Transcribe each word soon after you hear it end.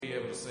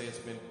to say it's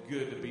been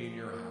good to be in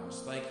your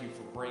house. Thank you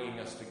for bringing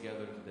us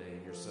together today.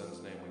 In your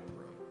Son's name we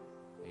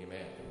pray.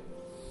 Amen.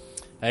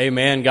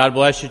 Amen. God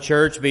bless you,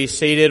 church. Be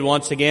seated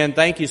once again.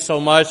 Thank you so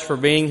much for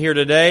being here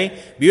today.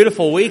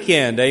 Beautiful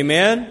weekend.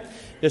 Amen.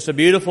 Just a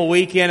beautiful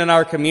weekend in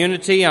our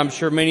community. I'm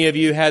sure many of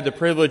you had the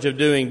privilege of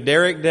doing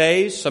Derrick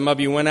Days. Some of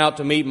you went out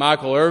to meet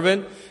Michael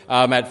Irvin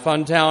at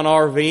Funtown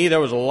RV. There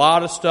was a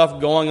lot of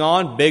stuff going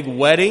on. Big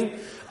wedding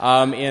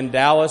in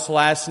Dallas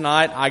last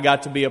night. I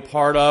got to be a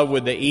part of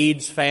with the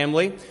Eads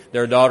family.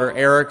 Their daughter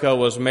Erica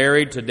was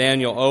married to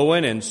Daniel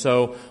Owen, and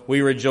so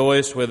we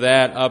rejoiced with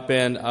that up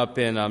in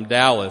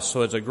Dallas.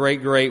 So it's a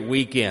great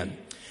weekend.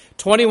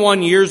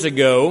 21 years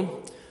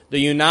ago, the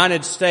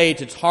United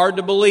States, it's hard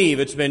to believe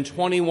it's been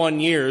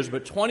 21 years,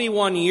 but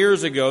 21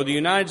 years ago, the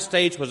United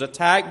States was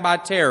attacked by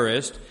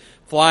terrorists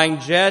flying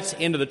jets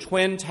into the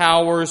Twin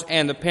Towers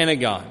and the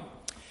Pentagon.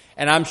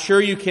 And I'm sure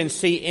you can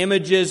see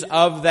images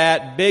of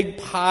that big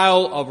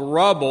pile of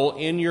rubble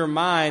in your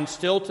mind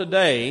still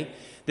today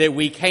that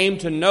we came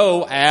to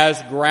know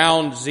as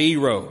Ground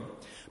Zero.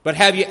 But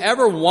have you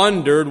ever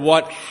wondered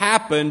what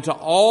happened to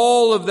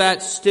all of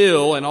that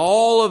steel and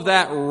all of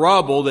that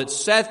rubble that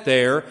sat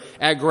there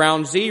at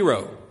Ground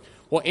Zero?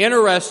 Well,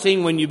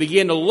 interesting, when you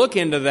begin to look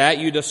into that,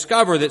 you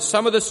discover that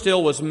some of the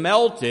steel was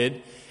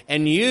melted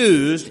and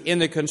used in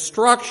the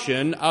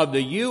construction of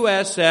the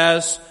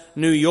USS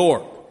New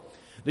York.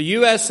 The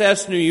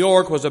USS New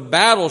York was a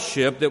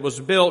battleship that was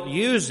built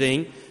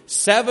using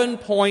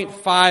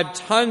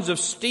 7.5 tons of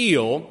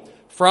steel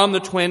from the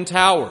Twin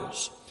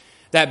Towers.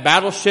 That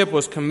battleship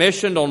was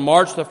commissioned on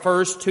March the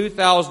 1st,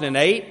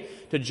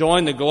 2008 to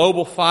join the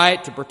global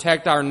fight to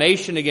protect our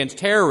nation against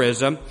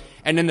terrorism.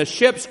 And in the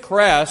ship's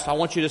crest, I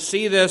want you to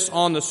see this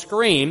on the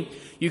screen,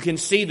 you can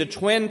see the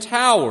Twin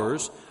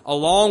Towers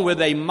along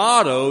with a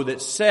motto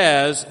that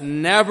says,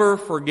 "Never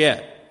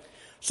forget."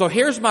 So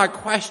here's my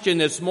question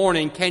this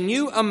morning. Can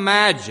you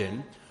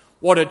imagine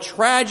what a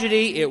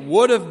tragedy it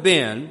would have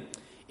been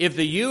if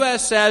the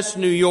USS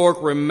New York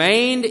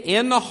remained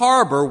in the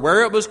harbor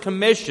where it was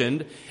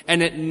commissioned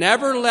and it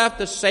never left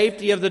the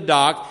safety of the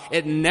dock?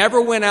 It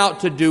never went out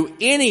to do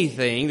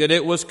anything that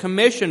it was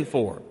commissioned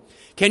for.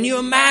 Can you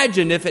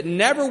imagine if it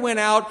never went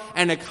out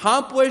and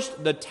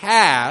accomplished the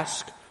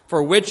task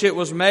for which it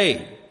was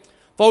made?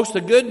 Folks,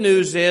 the good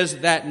news is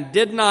that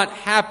did not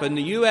happen.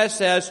 The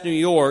USS New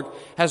York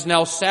has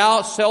now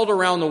sailed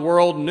around the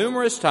world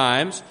numerous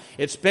times.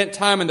 It spent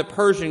time in the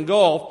Persian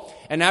Gulf,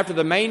 and after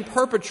the main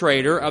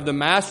perpetrator of the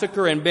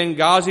massacre in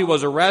Benghazi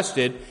was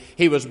arrested,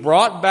 he was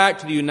brought back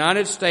to the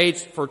United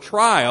States for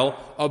trial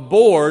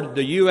aboard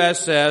the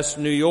USS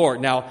New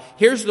York. Now,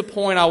 here's the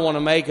point I want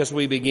to make as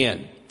we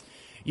begin.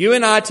 You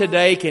and I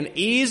today can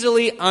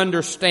easily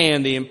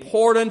understand the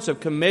importance of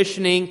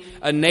commissioning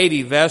a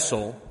Navy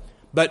vessel,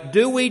 but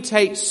do we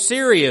take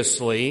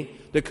seriously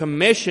the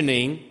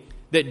commissioning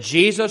that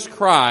Jesus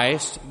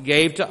Christ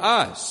gave to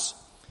us?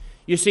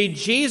 You see,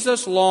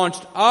 Jesus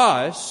launched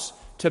us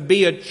to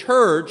be a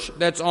church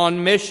that's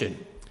on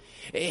mission.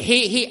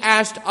 He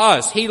asked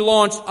us, He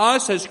launched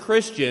us as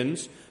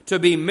Christians to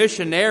be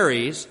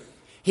missionaries.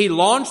 He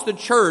launched the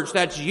church,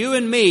 that's you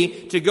and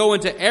me, to go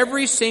into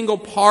every single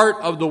part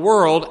of the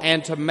world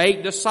and to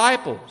make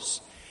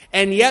disciples.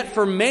 And yet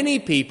for many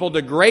people,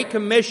 the Great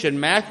Commission,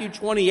 Matthew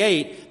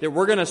 28, that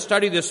we're going to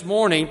study this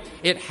morning,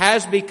 it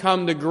has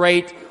become the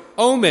Great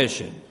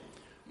Omission.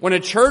 When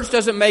a church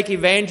doesn't make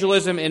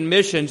evangelism and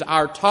missions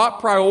our top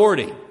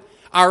priority,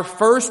 our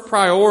first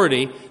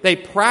priority, they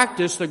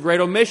practice the Great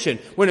Omission.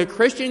 When a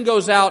Christian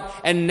goes out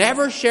and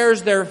never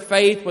shares their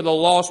faith with a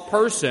lost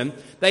person,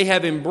 they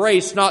have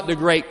embraced not the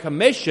Great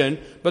Commission,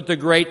 but the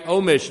Great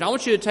Omission. I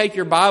want you to take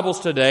your Bibles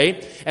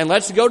today and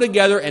let's go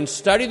together and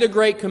study the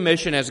Great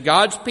Commission as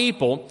God's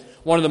people.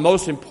 One of the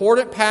most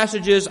important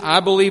passages, I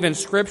believe, in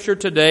Scripture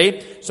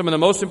today, some of the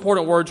most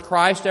important words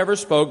Christ ever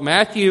spoke,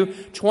 Matthew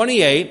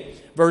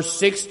 28, verse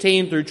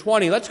 16 through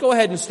 20. Let's go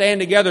ahead and stand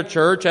together,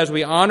 church, as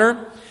we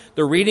honor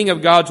the reading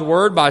of God's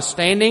Word by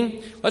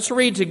standing. Let's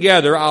read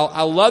together.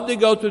 I love to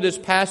go through this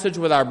passage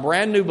with our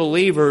brand new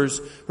believers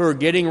who are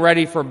getting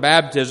ready for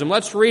baptism.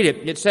 Let's read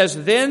it. It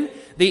says, "Then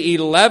the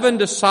 11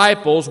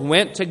 disciples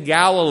went to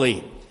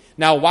Galilee."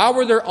 Now, why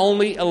were there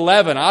only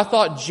 11? I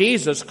thought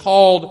Jesus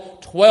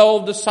called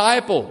 12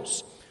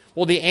 disciples.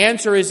 Well, the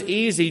answer is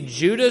easy.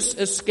 Judas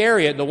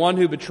Iscariot, the one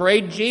who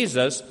betrayed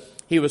Jesus,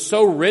 he was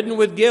so ridden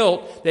with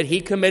guilt that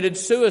he committed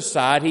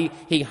suicide.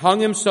 He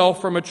hung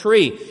himself from a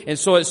tree. And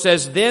so it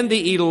says, "Then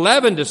the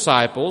 11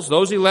 disciples,"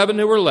 those 11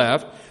 who were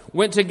left,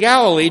 "went to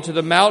Galilee to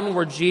the mountain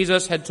where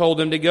Jesus had told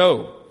them to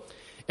go.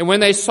 And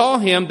when they saw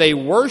him, they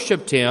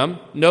worshipped him."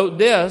 Note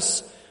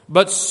this,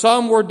 "but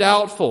some were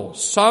doubtful,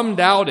 some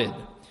doubted.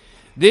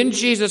 Then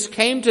Jesus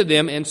came to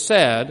them and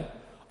said,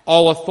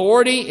 'All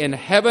authority in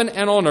heaven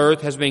and on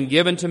earth has been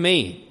given to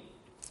me.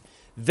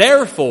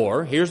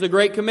 Therefore,'" here's the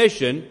Great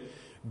Commission,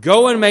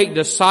 "'go and make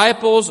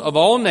disciples of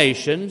all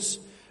nations,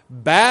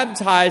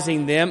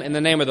 baptizing them in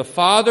the name of the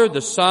Father, the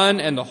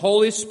Son, and the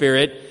Holy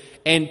Spirit,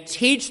 and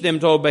teach them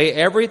to obey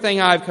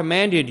everything I have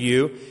commanded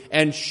you,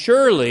 and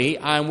surely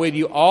I am with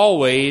you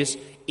always,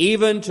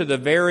 even to the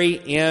very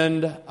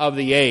end of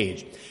the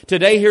age.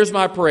 Today, here's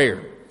my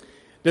prayer,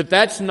 that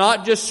that's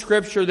not just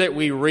Scripture that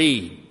we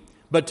read,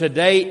 but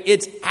today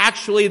it's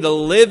actually the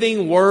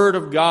living Word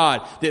of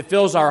God that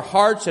fills our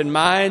hearts and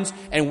minds,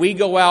 and we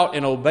go out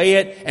and obey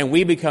it, and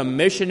we become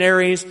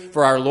missionaries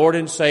for our Lord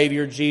and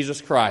Savior,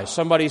 Jesus Christ.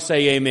 Somebody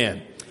say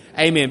amen.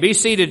 Amen. Be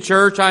seated,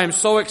 church. I am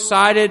so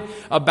excited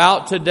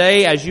about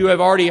today. As you have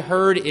already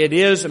heard, it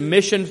is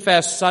Mission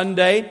Fest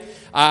Sunday.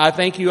 I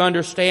think you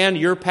understand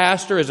your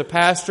pastor is a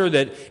pastor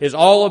that is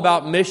all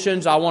about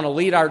missions. I want to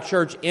lead our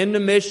church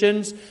into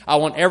missions. I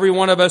want every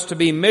one of us to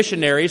be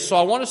missionaries. So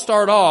I want to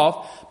start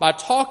off by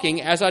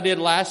talking, as I did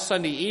last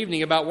Sunday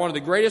evening, about one of the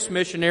greatest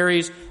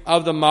missionaries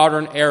of the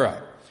modern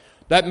era.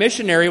 That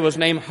missionary was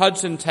named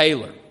Hudson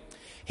Taylor.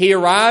 He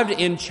arrived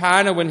in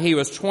China when he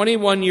was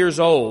 21 years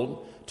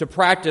old to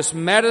practice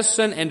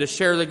medicine and to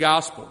share the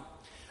gospel.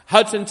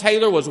 Hudson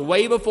Taylor was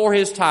way before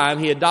his time.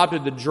 He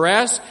adopted the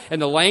dress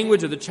and the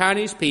language of the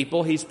Chinese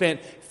people. He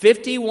spent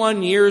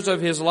 51 years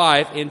of his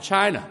life in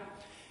China.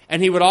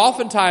 And he would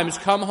oftentimes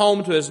come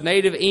home to his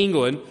native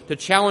England to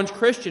challenge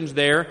Christians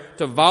there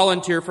to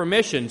volunteer for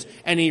missions.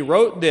 And he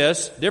wrote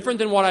this, different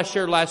than what I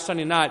shared last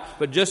Sunday night,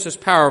 but just as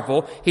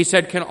powerful. He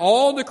said, "Can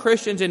all the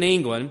Christians in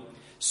England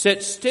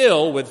sit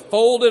still with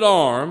folded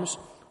arms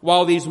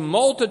while these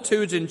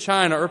multitudes in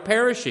China are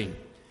perishing?"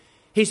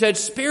 He said,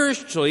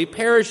 spiritually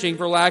perishing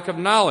for lack of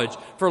knowledge,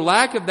 for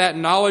lack of that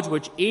knowledge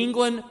which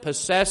England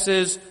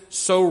possesses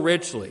so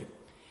richly.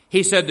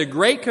 He said, the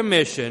Great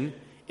Commission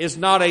is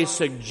not a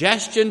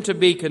suggestion to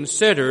be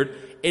considered,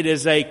 it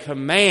is a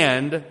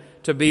command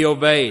to be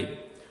obeyed.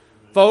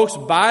 Folks,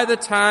 by the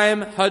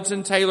time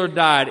Hudson Taylor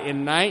died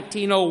in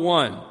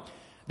 1901,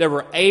 there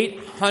were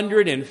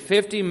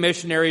 850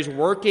 missionaries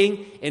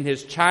working in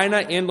his China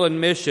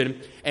inland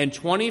mission, and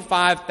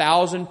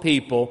 25,000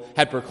 people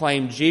had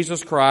proclaimed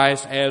Jesus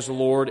Christ as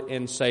Lord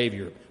and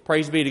Savior.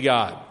 Praise be to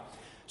God.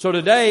 So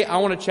today, I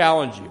want to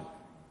challenge you.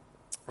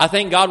 I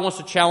think God wants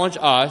to challenge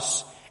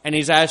us, and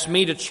He's asked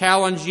me to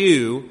challenge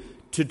you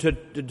to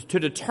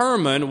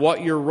determine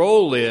what your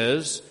role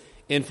is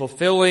in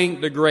fulfilling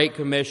the Great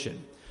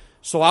Commission.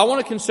 So I want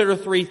to consider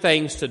three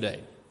things today.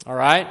 All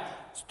right?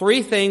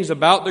 Three things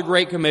about the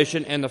Great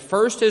Commission, and the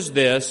first is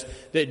this,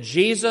 that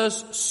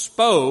Jesus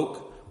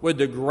spoke with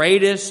the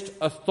greatest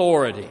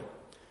authority.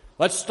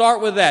 Let's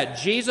start with that.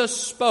 Jesus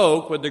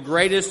spoke with the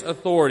greatest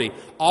authority.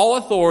 All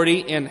authority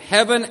in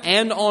heaven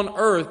and on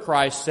earth,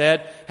 Christ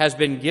said, has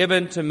been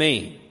given to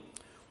me.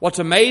 What's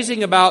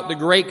amazing about the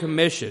Great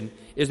Commission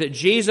is that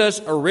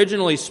Jesus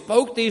originally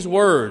spoke these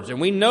words, and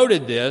we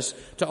noted this,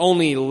 to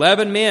only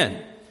 11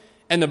 men.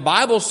 And the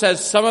Bible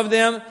says some of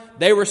them,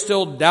 they were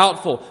still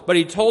doubtful. But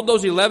He told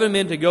those 11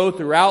 men to go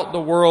throughout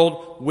the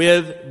world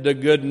with the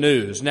good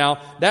news.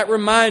 Now, that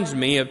reminds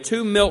me of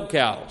two milk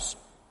cows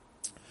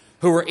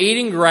who were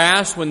eating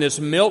grass when this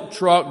milk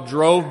truck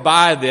drove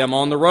by them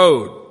on the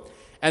road.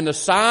 And the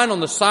sign on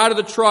the side of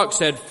the truck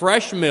said,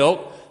 fresh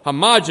milk,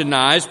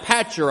 homogenized,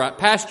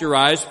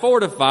 pasteurized,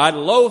 fortified,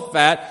 low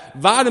fat,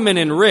 vitamin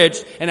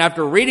enriched. And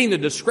after reading the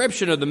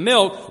description of the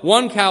milk,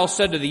 one cow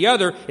said to the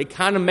other, it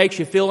kind of makes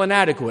you feel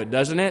inadequate,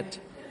 doesn't it?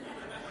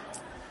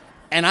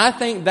 And I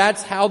think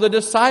that's how the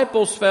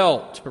disciples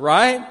felt,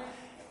 right?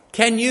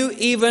 Can you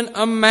even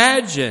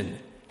imagine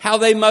how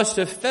they must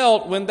have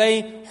felt when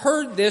they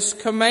heard this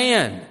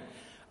command?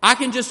 I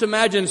can just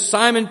imagine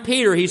Simon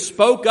Peter, he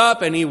spoke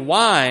up and he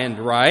whined,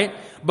 right?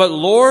 But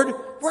Lord,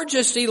 we're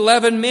just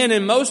 11 men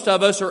and most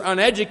of us are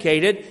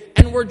uneducated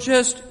and we're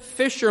just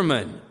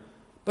fishermen.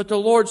 But the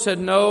Lord said,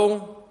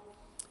 no,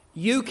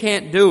 you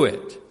can't do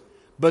it.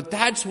 But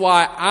that's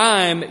why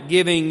I'm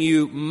giving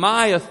you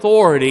my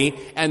authority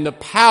and the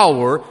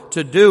power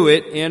to do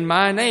it in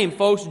my name.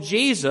 Folks,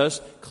 Jesus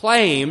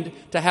claimed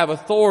to have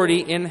authority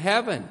in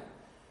heaven.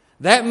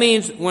 That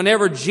means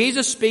whenever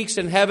Jesus speaks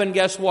in heaven,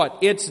 guess what?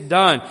 It's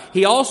done.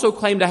 He also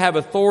claimed to have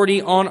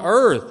authority on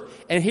earth.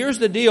 And here's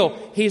the deal.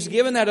 He's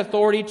given that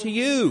authority to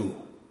you.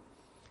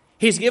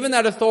 He's given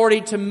that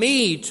authority to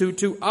me,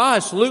 to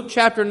us. Luke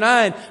chapter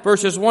 9,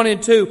 verses 1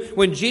 and 2,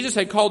 when Jesus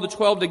had called the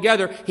 12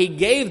 together, He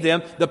gave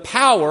them the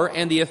power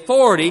and the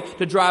authority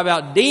to drive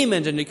out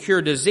demons and to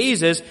cure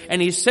diseases,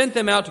 and He sent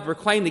them out to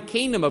proclaim the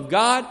kingdom of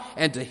God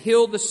and to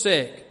heal the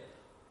sick.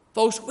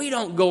 Folks, we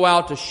don't go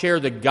out to share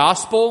the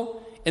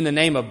gospel in the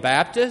name of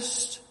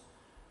Baptist.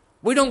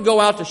 We don't go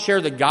out to share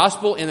the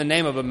gospel in the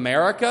name of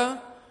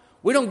America.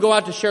 We don't go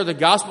out to share the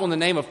gospel in the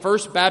name of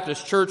First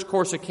Baptist Church,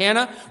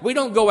 Corsicana. We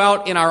don't go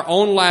out in our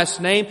own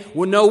last name.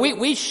 Well, no,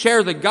 we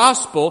share the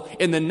gospel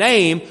in the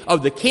name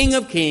of the King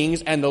of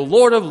Kings and the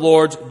Lord of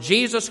Lords,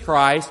 Jesus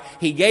Christ.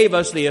 He gave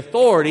us the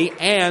authority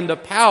and the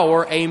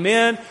power.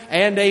 Amen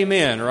and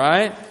amen,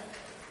 right?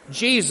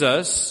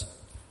 Jesus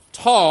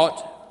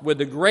taught with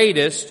the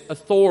greatest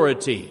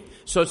authority.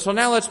 So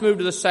now let's move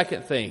to the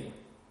second thing.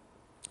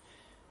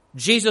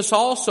 Jesus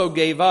also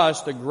gave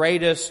us the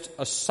greatest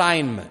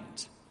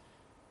assignment.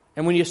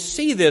 And when you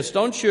see this,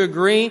 don't you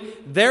agree?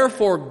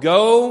 Therefore,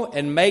 go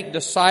and make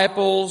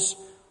disciples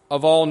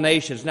of all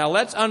nations. Now,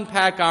 let's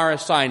unpack our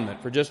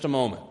assignment for just a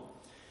moment.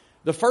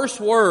 The first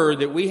word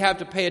that we have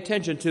to pay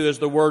attention to is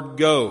the word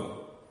go.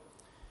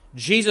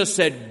 Jesus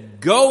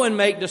said, go and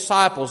make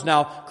disciples.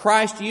 Now,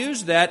 Christ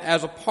used that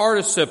as a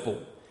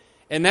participle.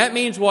 And that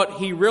means what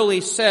he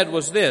really said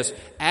was this: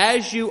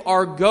 as you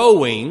are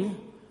going,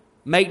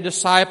 make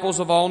disciples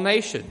of all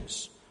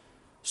nations.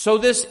 So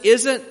this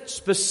isn't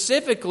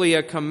specifically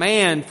a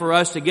command for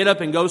us to get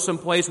up and go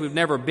someplace we've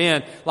never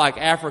been, like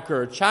Africa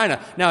or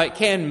China. Now, it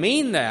can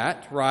mean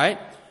that, right?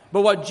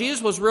 But what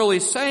Jesus was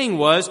really saying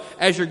was,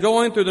 as you're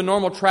going through the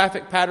normal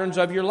traffic patterns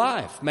of your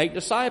life, make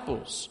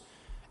disciples.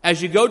 As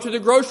you go to the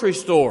grocery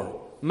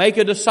store, make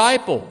a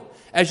disciple.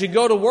 As you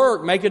go to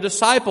work, make a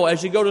disciple.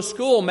 As you go to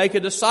school, make a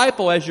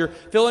disciple. As you're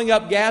filling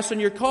up gas in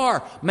your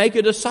car, make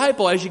a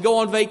disciple. As you go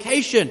on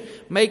vacation,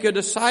 make a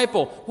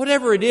disciple.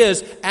 Whatever it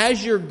is,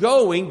 as you're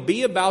going,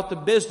 be about the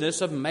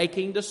business of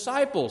making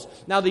disciples.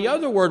 Now, the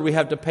other word we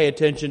have to pay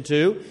attention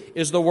to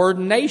is the word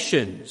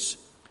nations.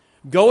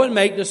 Go and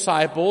make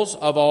disciples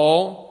of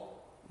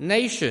all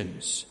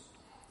nations.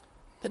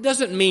 That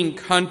doesn't mean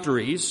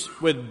countries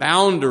with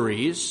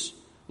boundaries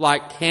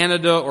like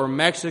Canada or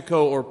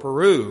Mexico or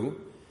Peru.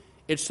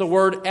 It's the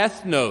word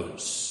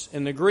ethnos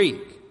in the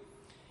Greek.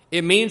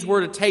 It means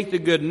we're to take the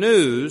good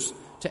news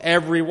to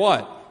every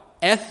what?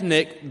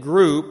 Ethnic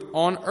group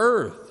on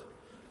earth.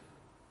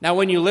 Now,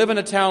 when you live in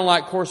a town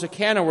like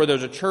Corsicana where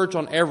there's a church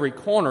on every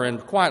corner,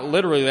 and quite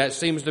literally that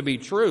seems to be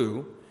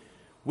true,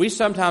 we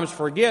sometimes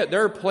forget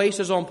there are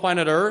places on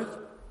planet Earth,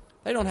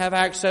 they don't have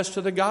access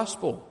to the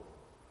gospel.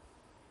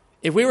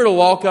 If we were to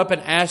walk up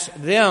and ask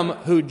them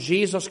who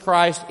Jesus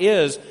Christ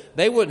is,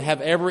 they wouldn't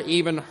have ever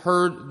even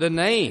heard the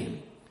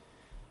name.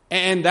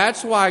 And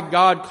that's why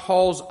God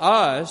calls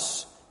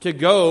us to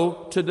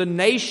go to the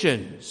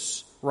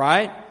nations,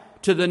 right?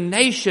 To the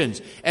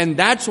nations. And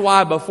that's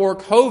why before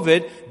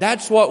COVID,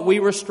 that's what we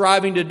were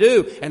striving to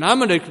do. And I'm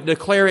going to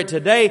declare it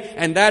today,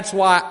 and that's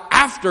why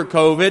after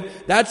COVID,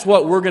 that's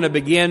what we're going to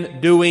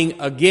begin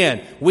doing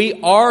again.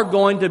 We are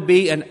going to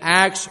be an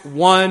Acts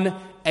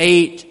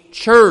 1:8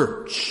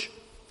 church.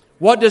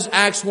 What does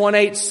Acts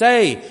 1:8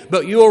 say?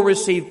 But you will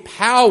receive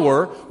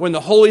power when the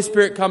Holy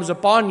Spirit comes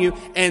upon you,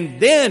 and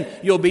then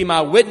you'll be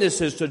my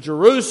witnesses to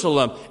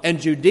Jerusalem and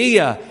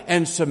Judea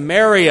and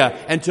Samaria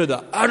and to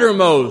the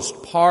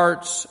uttermost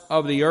parts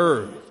of the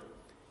earth.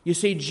 You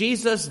see,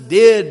 Jesus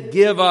did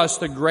give us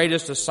the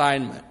greatest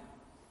assignment.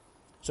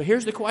 So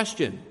here's the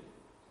question.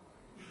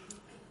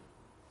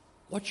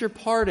 What's your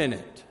part in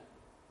it?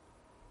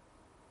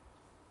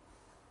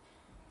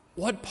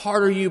 What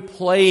part are you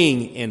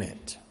playing in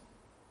it?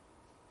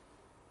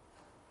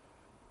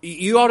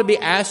 You ought to be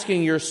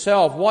asking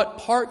yourself, what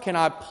part can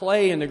I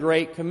play in the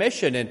Great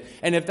Commission?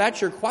 And if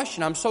that's your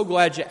question, I'm so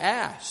glad you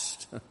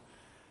asked.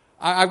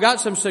 I've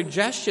got some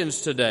suggestions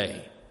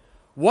today.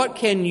 What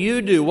can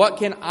you do? What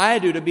can I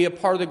do to be a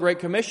part of the Great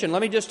Commission?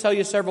 Let me just tell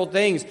you several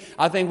things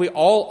I think we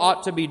all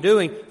ought to be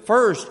doing.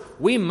 First,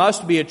 we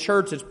must be a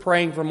church that's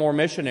praying for more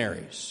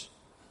missionaries.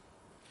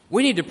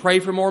 We need to pray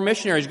for more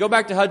missionaries. Go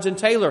back to Hudson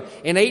Taylor.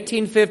 In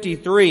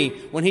 1853,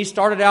 when he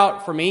started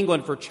out from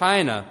England for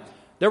China,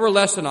 there were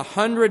less than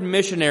 100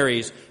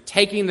 missionaries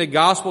taking the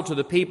gospel to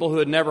the people who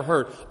had never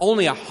heard.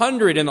 Only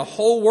 100 in the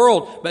whole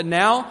world. But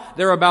now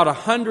there are about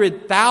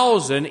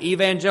 100,000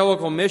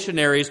 evangelical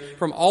missionaries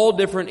from all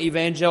different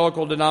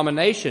evangelical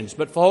denominations.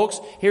 But folks,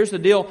 here's the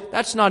deal.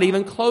 That's not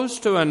even close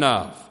to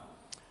enough.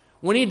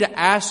 We need to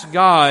ask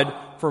God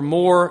for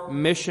more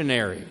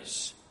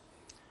missionaries.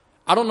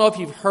 I don't know if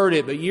you've heard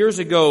it, but years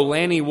ago,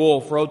 Lanny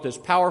Wolf wrote this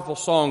powerful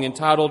song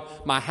entitled,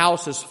 "My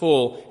House is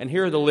Full," and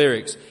here are the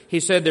lyrics. He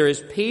said, "There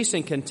is peace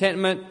and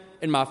contentment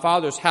in my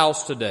Father's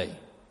house today.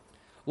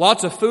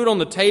 Lots of food on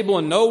the table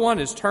and no one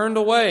is turned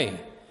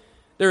away.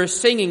 There is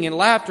singing and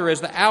laughter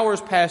as the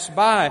hours pass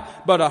by,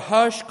 but a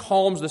hush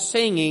calms the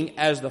singing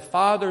as the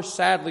Father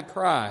sadly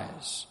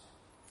cries.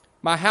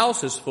 My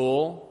house is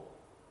full,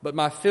 but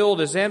my field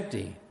is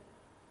empty.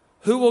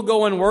 Who will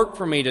go and work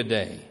for me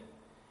today?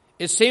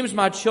 It seems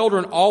my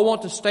children all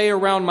want to stay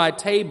around my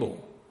table,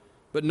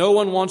 but no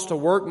one wants to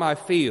work my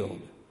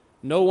field.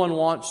 No one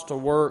wants to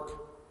work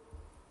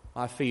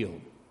my field."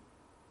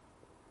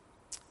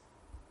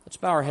 Let's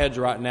bow our heads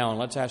right now and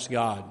let's ask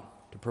God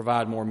to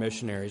provide more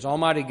missionaries.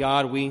 Almighty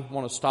God, we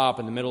want to stop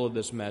in the middle of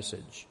this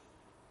message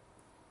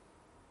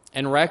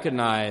and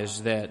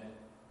recognize that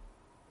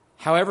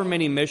however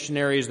many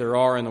missionaries there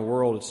are in the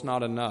world, it's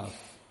not enough.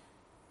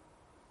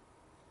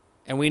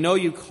 And we know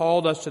you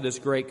called us to this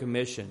great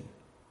commission.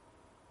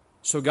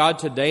 So God,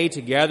 today,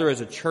 together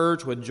as a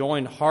church with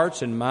joined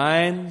hearts and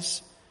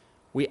minds,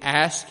 we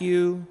ask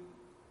you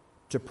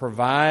to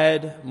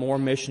provide more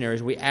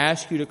missionaries. We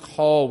ask you to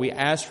call. We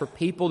ask for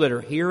people that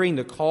are hearing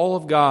the call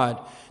of God,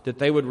 that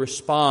they would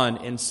respond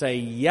and say,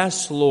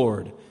 "Yes,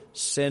 Lord,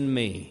 send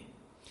me.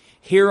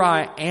 Here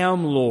I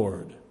am,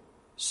 Lord,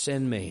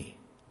 send me."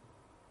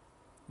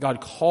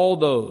 God, call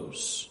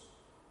those.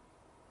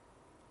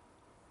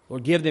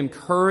 Lord, give them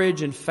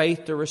courage and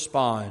faith to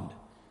respond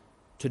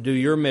to do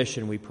your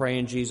mission. We pray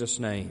in Jesus'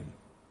 name.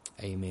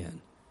 Amen.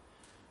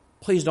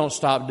 Please don't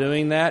stop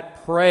doing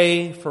that.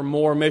 Pray for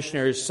more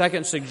missionaries.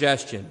 Second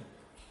suggestion,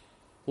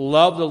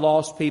 love the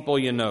lost people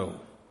you know.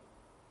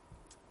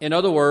 In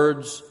other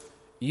words,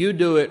 you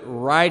do it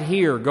right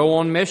here. Go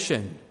on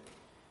mission.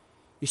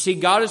 You see,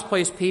 God has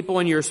placed people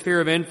in your sphere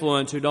of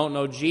influence who don't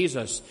know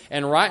Jesus.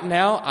 And right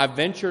now, I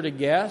venture to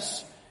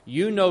guess,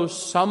 you know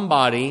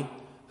somebody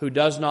who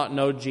does not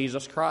know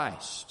Jesus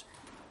Christ.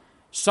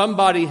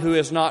 Somebody who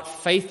is not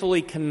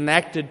faithfully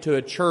connected to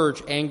a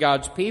church and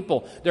God's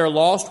people. They're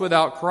lost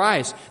without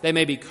Christ. They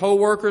may be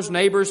co-workers,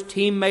 neighbors,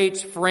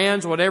 teammates,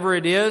 friends, whatever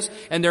it is.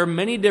 And there are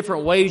many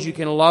different ways you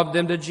can love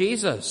them to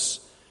Jesus.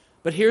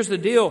 But here's the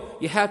deal.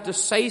 You have to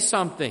say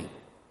something.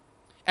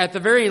 At the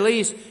very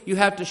least, you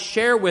have to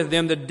share with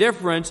them the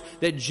difference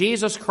that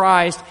Jesus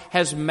Christ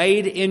has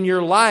made in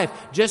your life.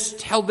 Just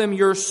tell them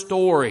your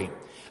story.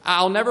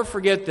 I'll never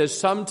forget this.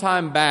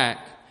 Sometime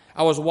back,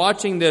 I was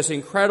watching this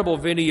incredible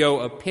video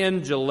of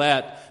Penn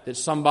Jillette that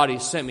somebody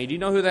sent me. Do you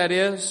know who that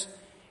is?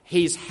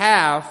 He's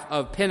half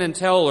of Penn and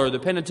Teller, the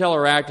Penn and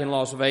Teller Act in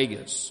Las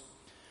Vegas.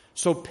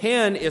 So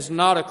Penn is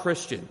not a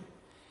Christian.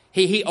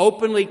 He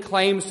openly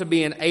claims to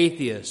be an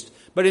atheist.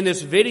 But in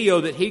this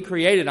video that he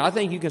created, I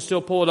think you can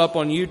still pull it up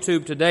on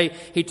YouTube today,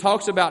 he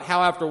talks about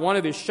how after one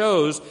of his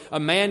shows, a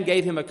man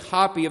gave him a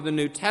copy of the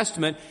New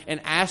Testament and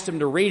asked him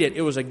to read it.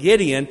 It was a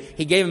Gideon.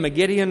 He gave him a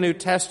Gideon New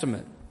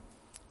Testament.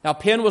 Now,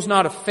 Penn was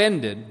not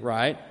offended,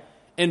 right?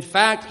 In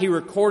fact, he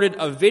recorded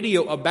a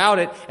video about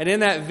it, and in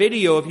that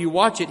video, if you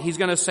watch it, he's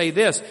going to say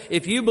this: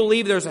 if you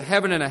believe there's a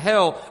heaven and a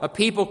hell,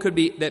 people could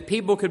be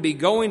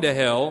going to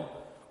hell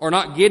or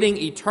not getting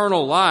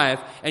eternal life,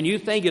 and you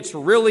think it's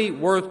really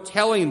worth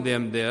telling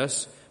them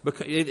this,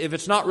 because if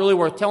it's not really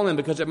worth telling them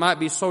because it might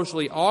be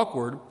socially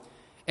awkward,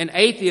 and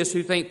atheists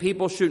who think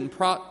people shouldn't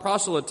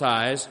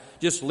proselytize,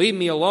 just leave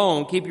me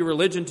alone, keep your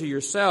religion to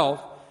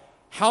yourself,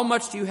 how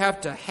much do you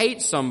have to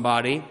hate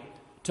somebody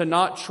to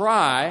not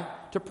try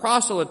to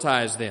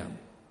proselytize them?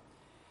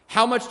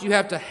 How much do you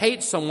have to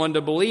hate someone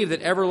to believe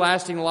that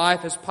everlasting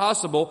life is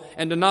possible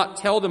and to not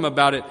tell them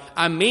about it?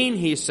 I mean,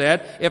 he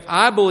said, if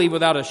I believe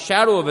without a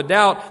shadow of a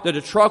doubt that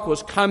a truck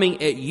was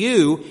coming at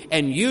you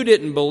and you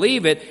didn't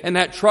believe it and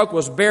that truck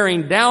was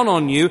bearing down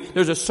on you,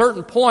 there's a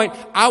certain point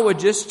I would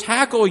just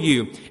tackle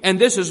you. And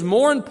this is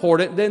more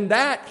important than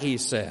that, he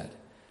said.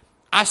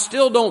 I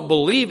still don't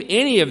believe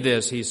any of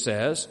this, he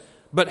says,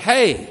 but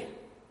hey,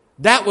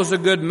 that was a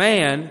good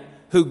man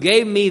who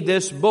gave me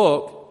this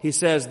book. He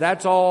says,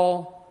 that's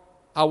all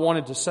I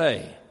wanted to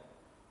say.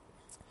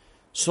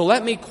 So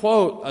let me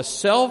quote a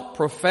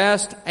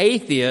self-professed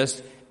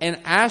atheist and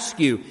ask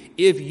you,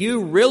 if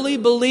you really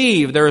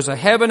believe there is a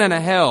heaven and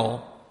a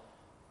hell,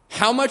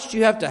 how much do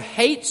you have to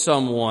hate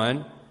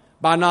someone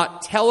by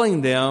not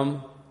telling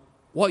them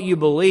what you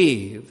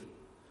believe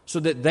so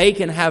that they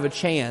can have a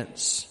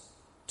chance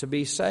to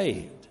be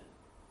saved?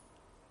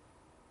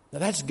 Now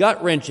that's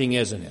gut-wrenching,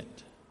 isn't it?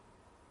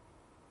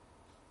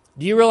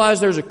 Do you realize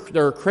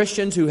there are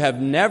Christians who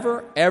have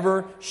never,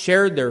 ever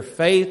shared their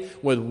faith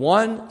with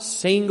one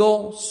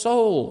single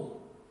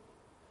soul?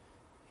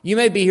 You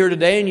may be here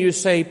today and you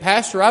say,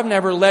 Pastor, I've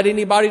never led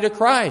anybody to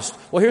Christ.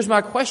 Well, here's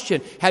my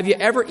question. Have you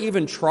ever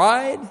even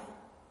tried?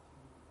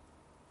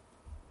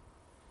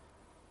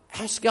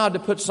 Ask God to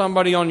put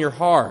somebody on your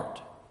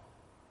heart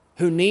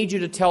who needs you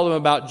to tell them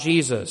about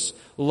Jesus.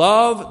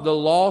 Love the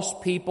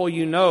lost people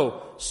you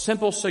know.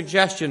 Simple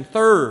suggestion.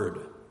 Third,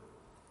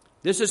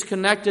 this is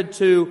connected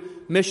to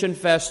Mission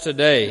Fest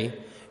today.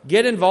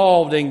 Get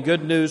involved in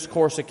Good News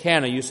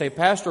Corsicana. You say,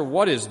 Pastor,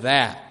 what is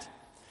that?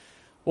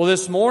 Well,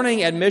 this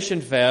morning at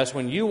Mission Fest,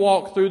 when you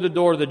walk through the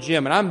door of the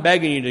gym, and I'm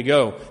begging you to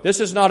go, this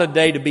is not a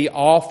day to be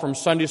off from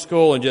Sunday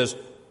school and just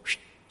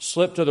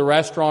slip to the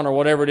restaurant or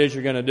whatever it is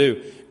you're going to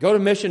do. Go to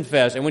Mission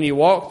Fest, and when you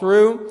walk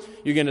through,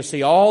 you're going to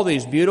see all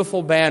these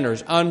beautiful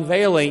banners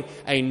unveiling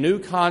a new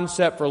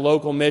concept for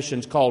local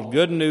missions called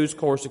Good News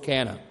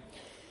Corsicana.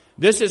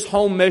 This is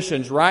home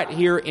missions right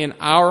here in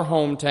our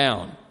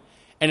hometown.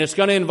 And it's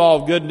going to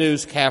involve Good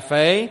News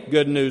Cafe,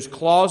 Good News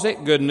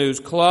Closet, Good News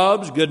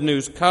Clubs, Good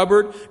News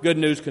Cupboard, Good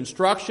News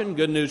Construction,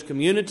 Good News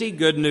Community,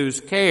 Good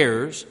News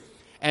Cares.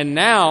 And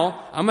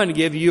now I'm going to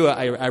give you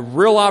a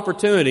real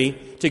opportunity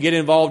to get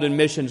involved in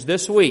missions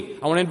this week.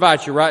 I want to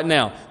invite you right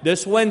now.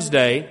 This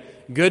Wednesday,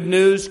 Good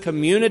News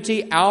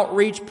Community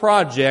Outreach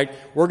Project,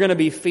 we're going to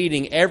be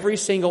feeding every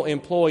single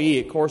employee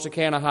at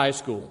Corsicana High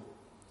School.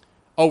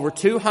 Over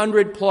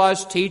 200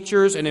 plus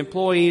teachers and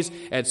employees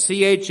at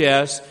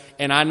CHS,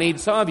 and I need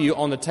some of you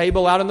on the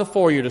table out in the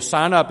foyer to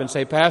sign up and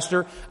say,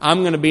 Pastor,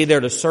 I'm going to be there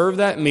to serve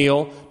that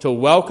meal, to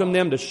welcome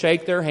them, to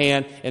shake their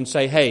hand and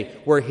say, hey,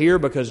 we're here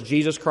because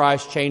Jesus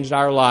Christ changed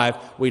our life.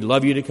 We'd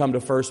love you to come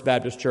to First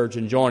Baptist Church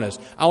and join us.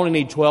 I only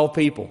need 12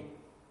 people.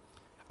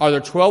 Are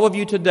there 12 of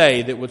you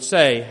today that would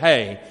say,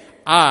 hey,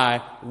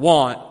 I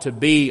want to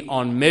be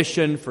on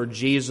mission for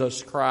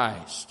Jesus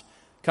Christ?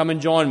 Come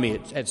and join me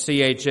at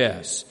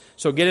CHS.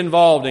 So get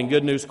involved in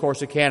Good News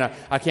Corsicana.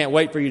 I can't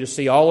wait for you to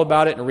see all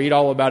about it and read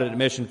all about it at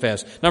Mission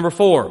Fest. Number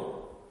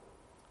 4,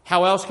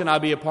 how else can I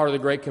be a part of the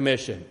Great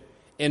Commission?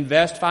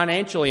 Invest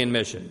financially in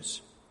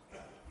missions.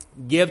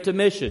 Give to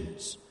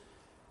missions.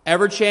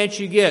 Every chance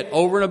you get,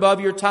 over and above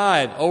your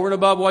tithe, over and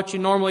above what you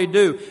normally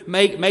do,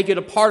 make it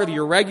a part of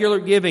your regular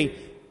giving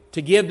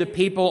to give to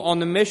people on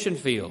the mission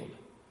field.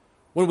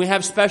 When we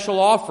have special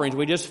offerings,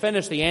 we just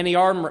finished the Annie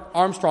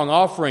Armstrong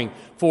offering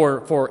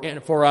for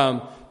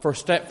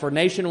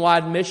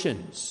nationwide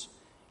missions.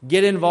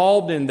 Get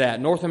involved in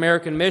that, North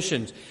American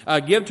missions.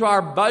 Give to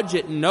our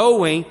budget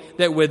knowing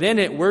that within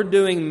it we're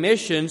doing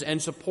missions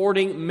and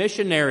supporting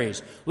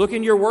missionaries. Look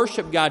in your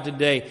worship guide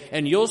today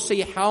and you'll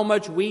see how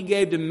much we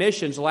gave to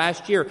missions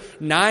last year.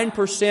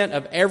 9%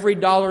 of every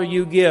dollar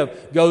you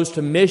give goes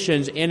to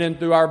missions in and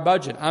through our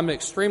budget. I'm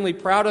extremely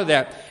proud of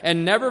that.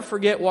 And never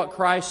forget what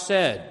Christ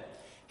said.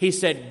 He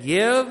said,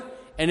 give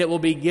and it will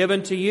be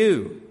given to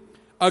you.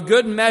 A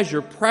good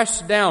measure,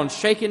 pressed down,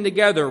 shaken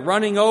together,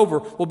 running over,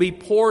 will be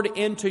poured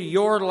into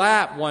your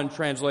lap, one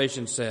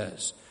translation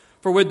says.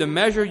 For with the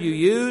measure you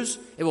use,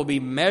 it will be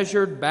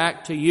measured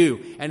back to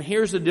you. And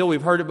here's the deal,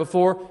 we've heard it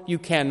before, you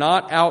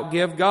cannot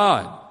outgive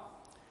God.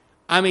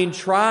 I mean,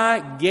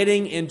 try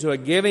getting into a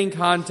giving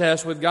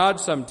contest with God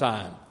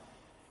sometime.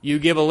 You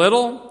give a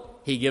little,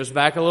 He gives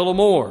back a little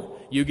more.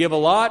 You give a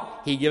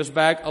lot, He gives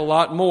back a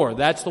lot more.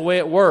 That's the way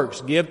it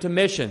works. Give to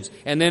missions.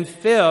 And then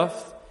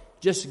fifth,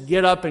 just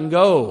get up and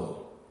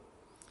go.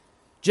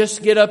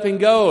 Just get up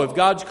and go. If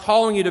God's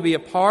calling you to be a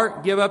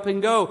part, give up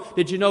and go.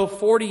 Did you know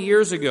 40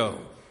 years ago,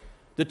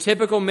 the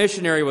typical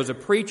missionary was a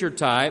preacher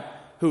type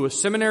who was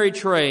seminary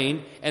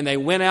trained, and they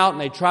went out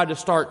and they tried to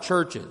start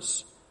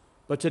churches.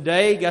 But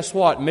today, guess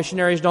what?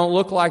 Missionaries don't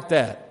look like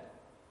that.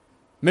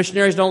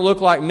 Missionaries don't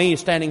look like me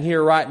standing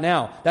here right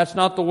now. That's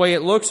not the way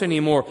it looks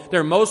anymore.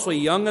 They're mostly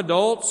young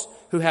adults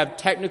who have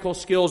technical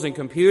skills in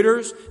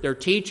computers. They're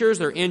teachers,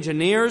 they're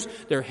engineers,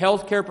 they're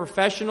healthcare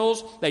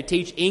professionals. They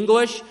teach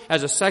English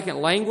as a second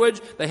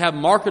language. They have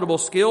marketable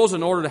skills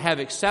in order to have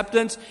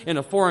acceptance in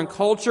a foreign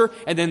culture.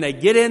 And then they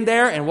get in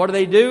there, and what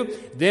do?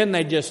 Then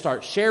they just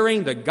start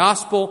sharing the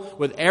gospel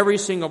with every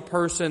single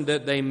person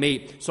that they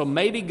meet. So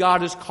maybe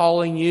God is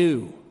calling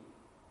you.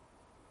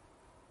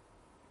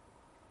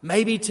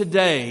 Maybe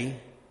today,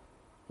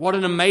 what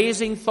an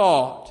amazing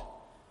thought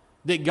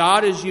that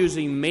God is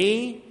using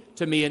me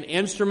to be an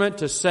instrument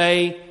to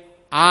say,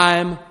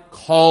 I'm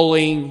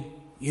calling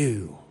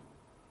you.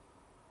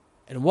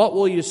 And what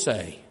will you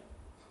say?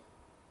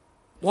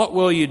 What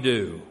will you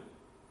do?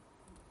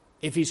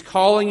 If He's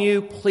calling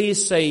you,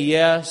 please say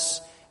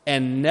yes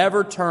and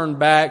never turn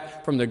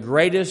back from the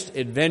greatest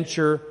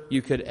adventure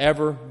you could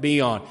ever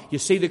be on. You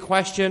see the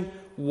question?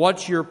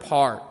 What's your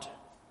part?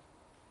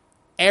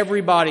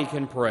 Everybody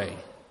can pray.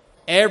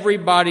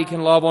 Everybody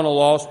can love on a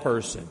lost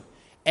person.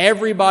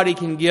 Everybody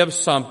can give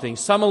something,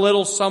 some a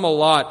little, some a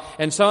lot.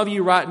 And some of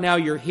you right now,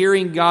 you're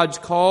hearing God's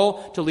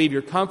call to leave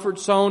your comfort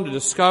zone, to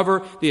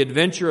discover the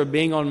adventure of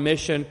being on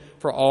mission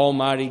for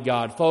Almighty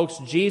God. Folks,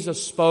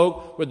 Jesus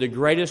spoke with the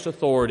greatest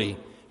authority.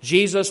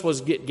 Jesus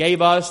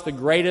gave us the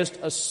greatest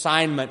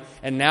assignment.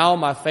 And now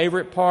my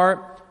favorite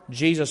part,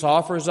 Jesus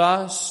offers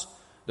us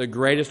the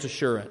greatest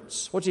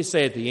assurance. What's He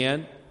say at the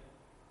end?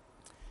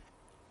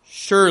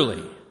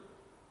 Surely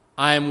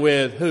I am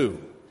with who?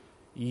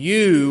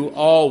 You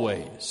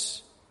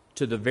always,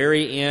 to the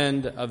very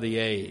end of the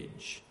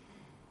age.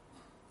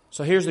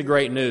 So here's the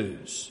great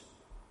news.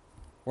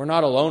 We're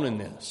not alone in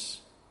this.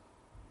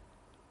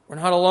 We're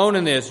not alone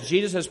in this.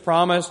 Jesus has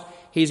promised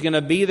He's going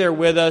to be there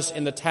with us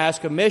in the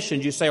task of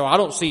missions. You say, well, I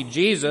don't see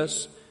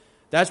Jesus.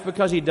 That's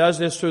because He does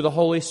this through the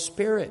Holy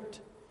Spirit.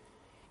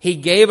 He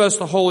gave us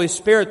the Holy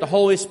Spirit,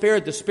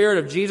 the Spirit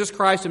of Jesus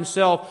Christ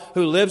Himself,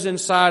 who lives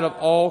inside of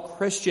all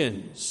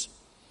Christians.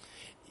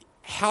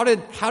 How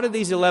did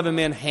these 11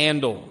 men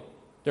handle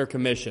their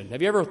commission?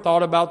 Have you ever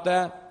thought about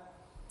that?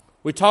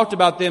 We talked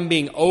about them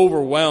being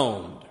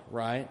overwhelmed,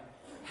 right?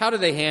 How did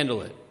they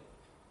handle it?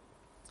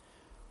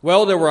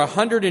 Well, there were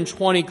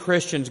 120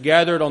 Christians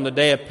gathered on the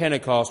day of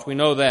Pentecost. We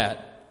know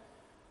that.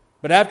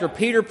 But after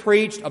Peter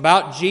preached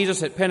about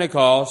Jesus at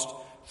Pentecost,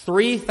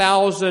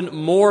 3,000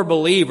 more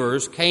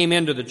believers came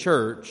into the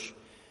church.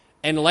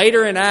 And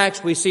later in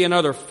Acts, we see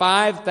another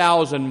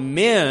 5,000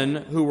 men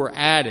who were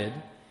added.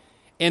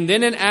 And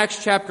then in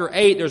Acts chapter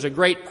 8, there's a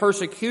great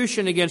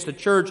persecution against the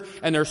church,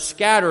 and they're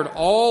scattered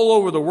all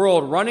over the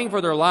world, running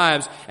for their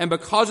lives. And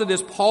because of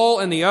this, Paul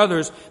and the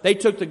others, they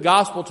took the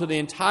gospel to the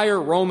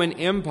entire Roman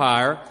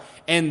Empire.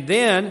 And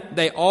then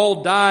they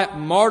all die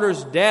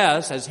martyrs'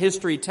 deaths, as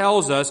history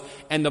tells us,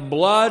 and the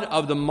blood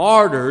of the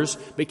martyrs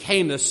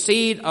became the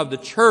seed of the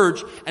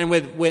church. And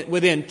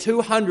within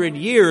 200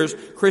 years,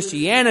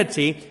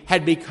 Christianity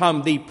had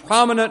become the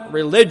prominent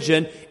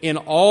religion in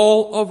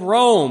all of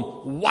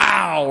Rome.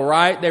 Wow,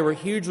 right? They were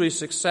hugely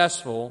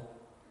successful.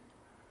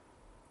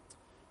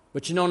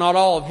 But you know, not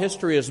all of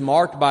history is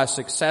marked by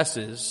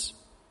successes.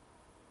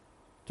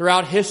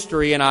 Throughout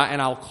history, and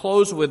I'll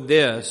close with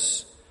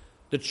this,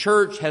 the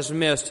church has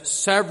missed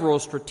several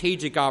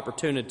strategic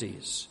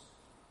opportunities.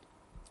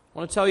 I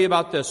want to tell you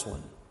about this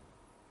one.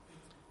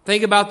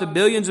 Think about the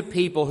billions of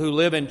people who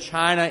live in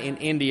China and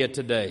India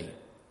today.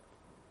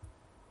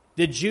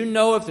 Did you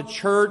know if the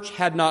church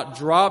had not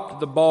dropped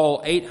the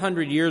ball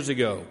 800 years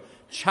ago,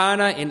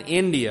 China and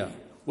India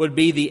would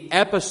be the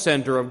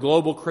epicenter of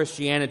global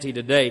Christianity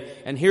today.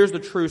 And here's the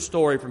true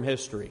story from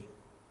history.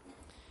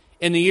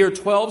 In the year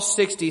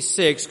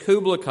 1266,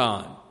 Kublai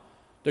Khan,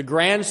 the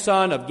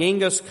grandson of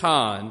Genghis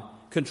Khan,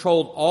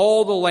 controlled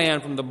all the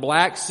land from the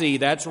Black Sea,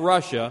 that's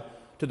Russia,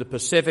 to the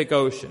Pacific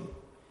Ocean.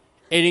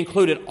 It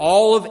included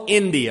all of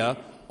India,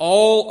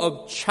 all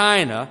of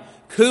China.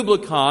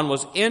 Kublai Khan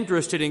was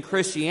interested in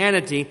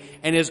Christianity,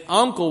 and his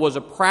uncle was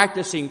a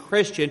practicing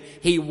Christian.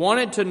 He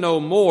wanted to know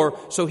more,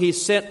 so he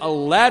sent a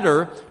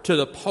letter to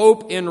the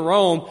Pope in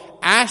Rome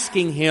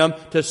asking him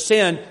to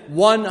send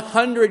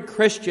 100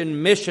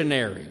 Christian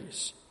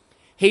missionaries.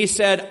 He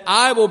said,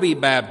 I will be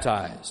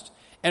baptized,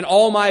 and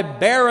all my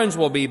barons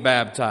will be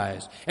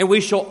baptized, and we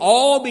shall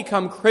all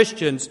become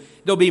Christians.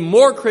 There'll be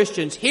more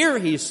Christians here,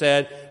 he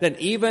said, than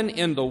even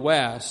in the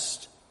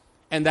West.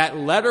 And that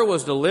letter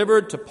was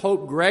delivered to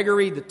Pope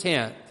Gregory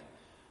X.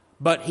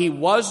 But he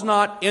was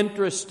not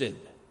interested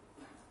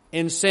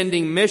in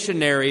sending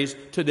missionaries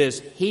to this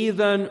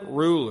heathen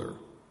ruler.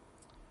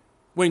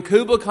 When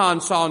Kublai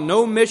Khan saw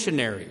no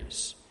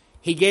missionaries,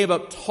 he gave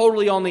up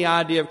totally on the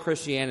idea of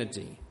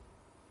Christianity.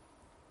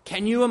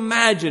 Can you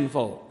imagine,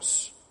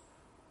 folks,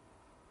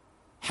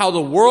 how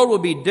the world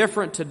would be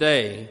different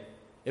today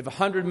if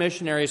 100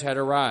 missionaries had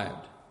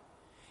arrived?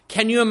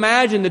 Can you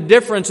imagine the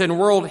difference in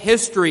world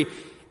history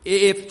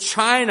if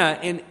China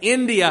and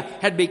India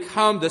had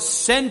become the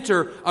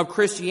center of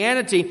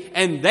Christianity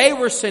and they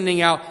were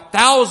sending out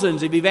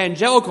thousands of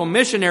evangelical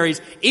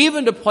missionaries,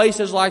 even to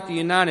places like the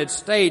United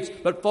States?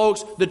 But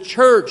folks, the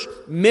church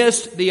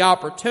missed the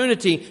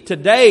opportunity.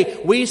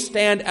 Today, we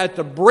stand at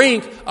the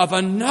brink of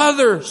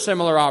another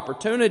similar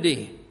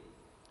opportunity.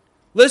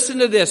 Listen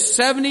to this.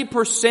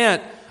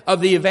 70%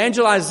 of the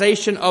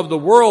evangelization of the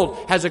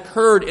world has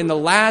occurred in the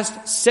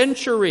last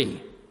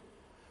century.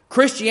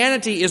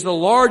 Christianity is the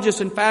largest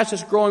and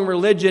fastest growing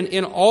religion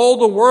in all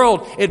the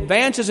world.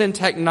 Advances in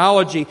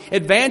technology,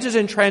 advances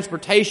in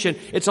transportation.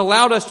 It's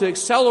allowed us to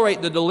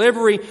accelerate the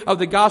delivery of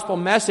the gospel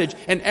message.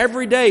 And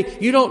every day,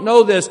 you don't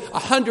know this,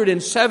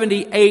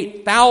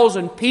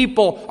 178,000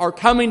 people are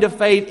coming to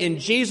faith in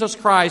Jesus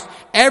Christ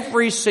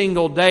every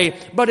single day.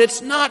 But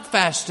it's not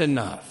fast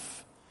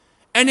enough.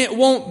 And it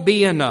won't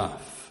be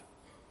enough.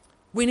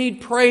 We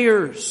need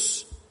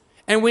prayers.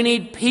 And we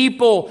need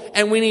people,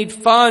 and we need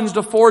funds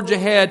to forge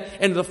ahead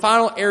into the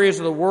final areas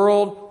of the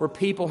world where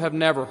people have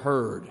never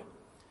heard.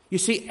 You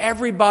see,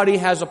 everybody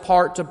has a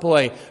part to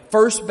play.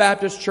 First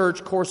Baptist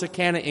Church,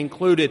 Corsicana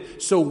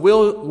included. So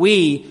will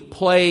we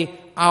play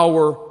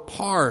our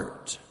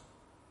part?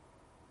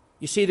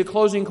 You see, the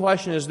closing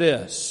question is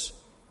this.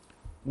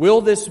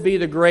 Will this be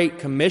the Great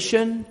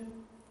Commission,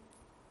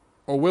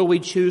 or will we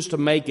choose to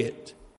make it